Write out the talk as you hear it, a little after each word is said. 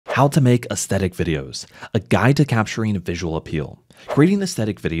How to make aesthetic videos, a guide to capturing visual appeal. Creating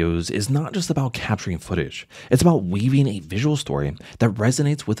aesthetic videos is not just about capturing footage, it's about weaving a visual story that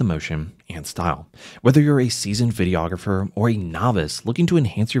resonates with emotion and style. Whether you're a seasoned videographer or a novice looking to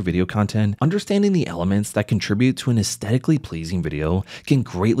enhance your video content, understanding the elements that contribute to an aesthetically pleasing video can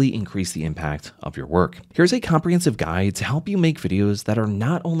greatly increase the impact of your work. Here's a comprehensive guide to help you make videos that are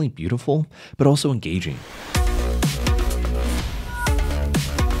not only beautiful, but also engaging.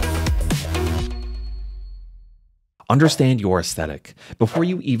 Understand your aesthetic. Before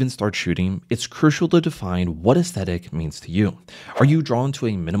you even start shooting, it's crucial to define what aesthetic means to you. Are you drawn to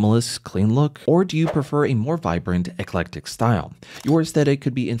a minimalist, clean look, or do you prefer a more vibrant, eclectic style? Your aesthetic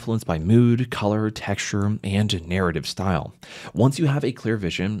could be influenced by mood, color, texture, and narrative style. Once you have a clear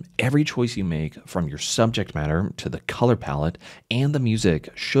vision, every choice you make, from your subject matter to the color palette and the music,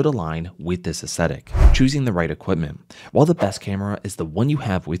 should align with this aesthetic. Choosing the right equipment. While the best camera is the one you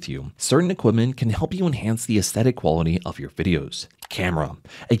have with you, certain equipment can help you enhance the aesthetic quality of your videos. Camera.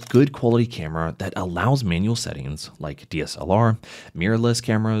 A good quality camera that allows manual settings like DSLR, mirrorless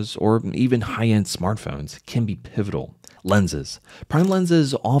cameras, or even high-end smartphones can be pivotal. Lenses. Prime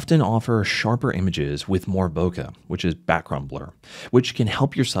lenses often offer sharper images with more bokeh, which is background blur, which can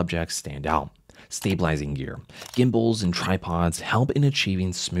help your subjects stand out. Stabilizing gear. Gimbals and tripods help in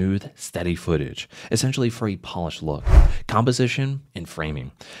achieving smooth, steady footage, essentially for a polished look. Composition and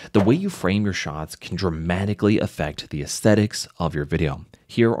framing. The way you frame your shots can dramatically affect the aesthetics of your video.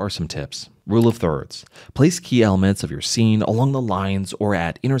 Here are some tips. Rule of thirds. Place key elements of your scene along the lines or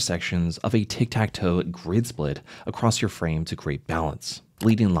at intersections of a tic-tac-toe grid split across your frame to create balance.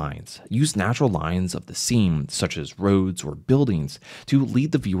 Leading lines. Use natural lines of the scene, such as roads or buildings, to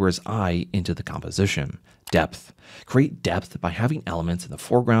lead the viewer's eye into the composition. Depth. Create depth by having elements in the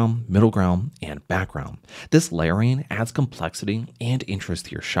foreground, middle ground, and background. This layering adds complexity and interest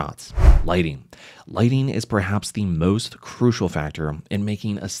to your shots. Lighting. Lighting is perhaps the most crucial factor in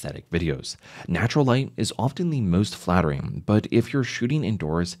making aesthetic videos. Natural light is often the most flattering, but if you're shooting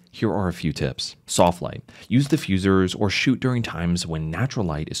indoors, here are a few tips. Soft light. Use diffusers or shoot during times when natural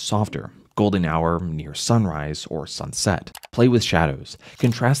light is softer. Golden hour near sunrise or sunset. Play with shadows.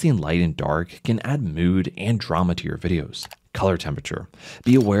 Contrasting light and dark can add mood and drama to your videos. Color temperature.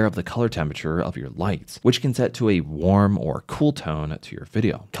 Be aware of the color temperature of your lights, which can set to a warm or cool tone to your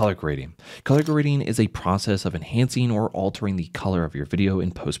video. Color grading. Color grading is a process of enhancing or altering the color of your video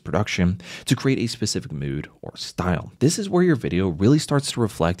in post-production to create a specific mood or style. This is where your video really starts to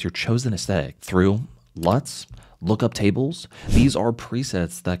reflect your chosen aesthetic through LUTs, lookup tables. These are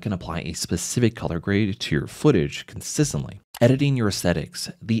presets that can apply a specific color grade to your footage consistently. Editing your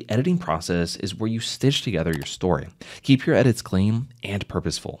aesthetics. The editing process is where you stitch together your story. Keep your edits clean and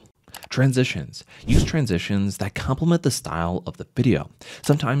purposeful. Transitions. Use transitions that complement the style of the video.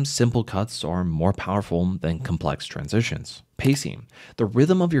 Sometimes simple cuts are more powerful than complex transitions. Pacing. The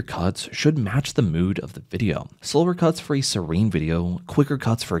rhythm of your cuts should match the mood of the video. Slower cuts for a serene video, quicker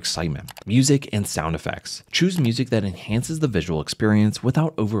cuts for excitement. Music and sound effects. Choose music that enhances the visual experience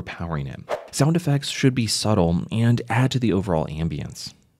without overpowering it. Sound effects should be subtle and add to the overall ambience.